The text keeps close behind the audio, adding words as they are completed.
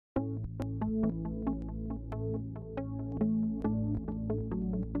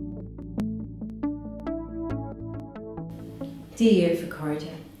Dear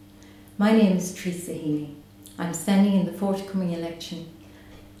Cordia, my name is Theresa Heaney. I'm standing in the forthcoming election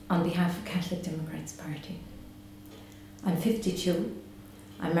on behalf of Catholic Democrats Party. I'm 52.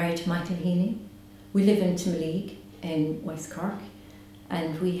 I'm married to Michael Heaney. We live in Timoleague in West Cork,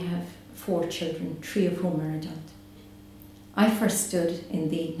 and we have 4 children, 3 of whom are adult. I first stood in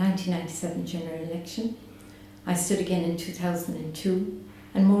the 1997 general election. I stood again in 2002,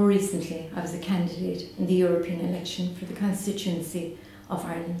 and more recently I was a candidate in the European election for the constituency of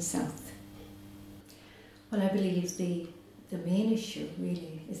Ireland South. Well, I believe the main issue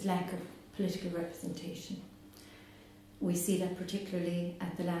really is lack of political representation. We see that particularly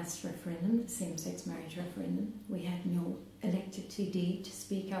at the last referendum, the same-sex marriage referendum. We had no elected TD to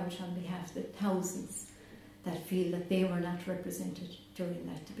speak out on behalf of the thousands that feel that they were not represented during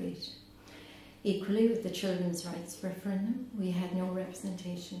that debate. Equally, with the children's rights referendum, we had no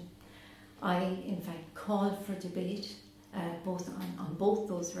representation. I, in fact, called for debate on both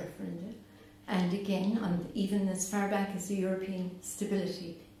those referenda, and again, even as far back as the European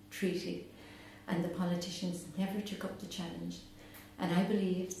Stability Treaty, and the politicians never took up the challenge. And I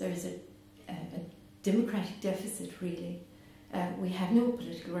believe there's a democratic deficit, really. We have no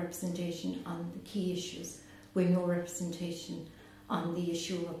political representation on the key issues. We have no representation on the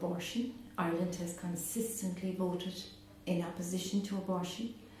issue of abortion. Ireland has consistently voted in opposition to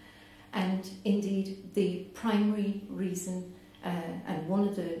abortion. And indeed, the primary reason and one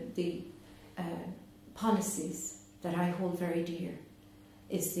of the policies that I hold very dear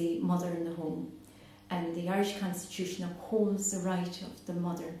is the mother in the home. And the Irish Constitution upholds the right of the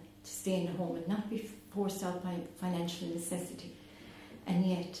mother to stay in the home and not be forced out by financial necessity. And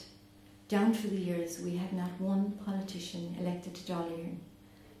yet, down through the years, we have not one politician elected to Dáil Éireann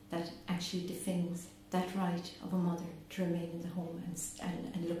that actually defends that right of a mother to remain in the home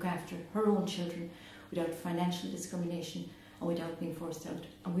and look after her own children without financial discrimination and without being forced out.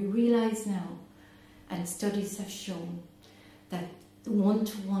 And we realise now, and studies have shown, that the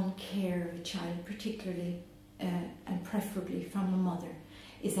one-to-one care of a child, particularly and preferably from a mother,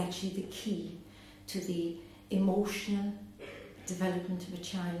 is actually the key to the emotional development of a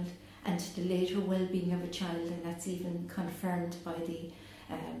child and to the later well-being of a child, and that's even confirmed by the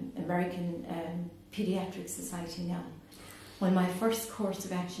American Pediatric Society now. Well, my first course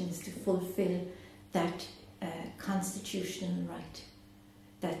of action is to fulfil that constitutional right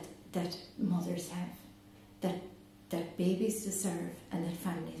that mothers have, that babies deserve and that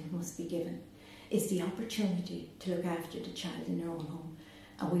families must be given, is the opportunity to look after the child in their own home.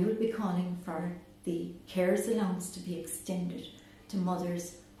 And we will be calling for the carers allowance to be extended to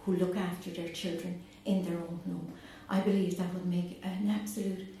mothers who look after their children in their own home. I believe that would make an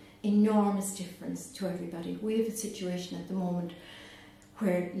absolute enormous difference to everybody. We have a situation at the moment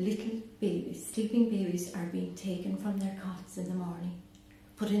where little babies, sleeping babies, are being taken from their cots in the morning,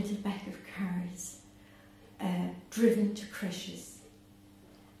 put into the back of cars, driven to creches.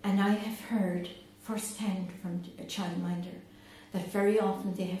 And I have heard firsthand from a childminder that very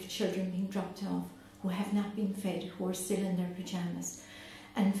often they have children being dropped off who have not been fed, who are still in their pyjamas.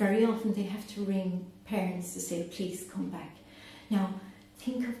 And very often they have to ring parents to say, please come back. Now,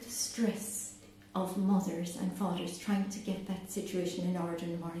 think of the stress of mothers and fathers trying to get that situation in order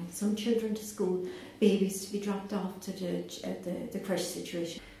in the morning. Some children to school, babies to be dropped off to the creche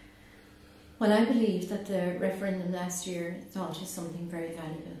situation. Well, I believe that the referendum last year taught us something very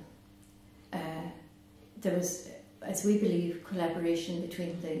valuable. There was, as we believe, collaboration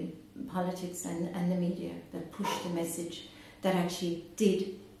between the politics and the media that pushed the message that actually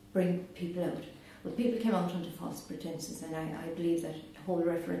did bring people out. Well, people came out under false pretences, and I believe that a whole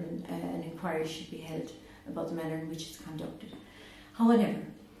referendum and inquiry should be held about the manner in which it's conducted. However,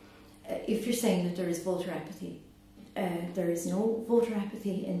 if you're saying that there is voter apathy, there is no voter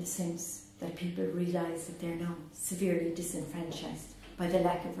apathy in the sense that people realise that they're now severely disenfranchised by the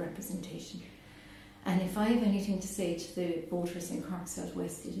lack of representation. And if I have anything to say to the voters in Cork South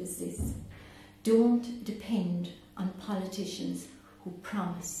West, it is this: don't depend on politicians who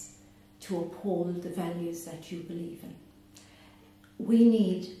promise to uphold the values that you believe in. We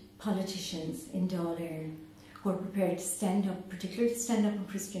need politicians in Dáil Éireann who are prepared to stand up, particularly to stand up on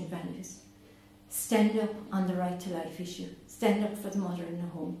Christian values, stand up on the right to life issue, stand up for the mother in the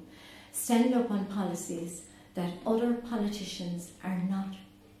home, stand up on policies that other politicians are not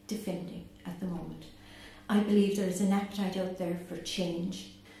defending at the moment. I believe there is an appetite out there for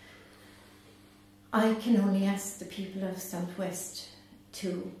change. I can only ask the people of South West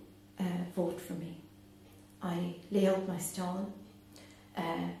to vote for me. I lay out my stall.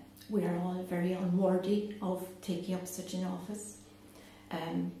 We are all very unworthy of taking up such an office.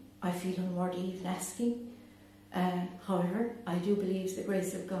 I feel unworthy even asking. However, I do believe the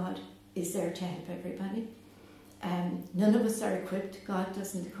grace of God is there to help everybody. None of us are equipped. God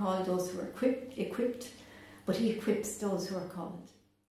doesn't call those who are equipped, but He equips those who are called.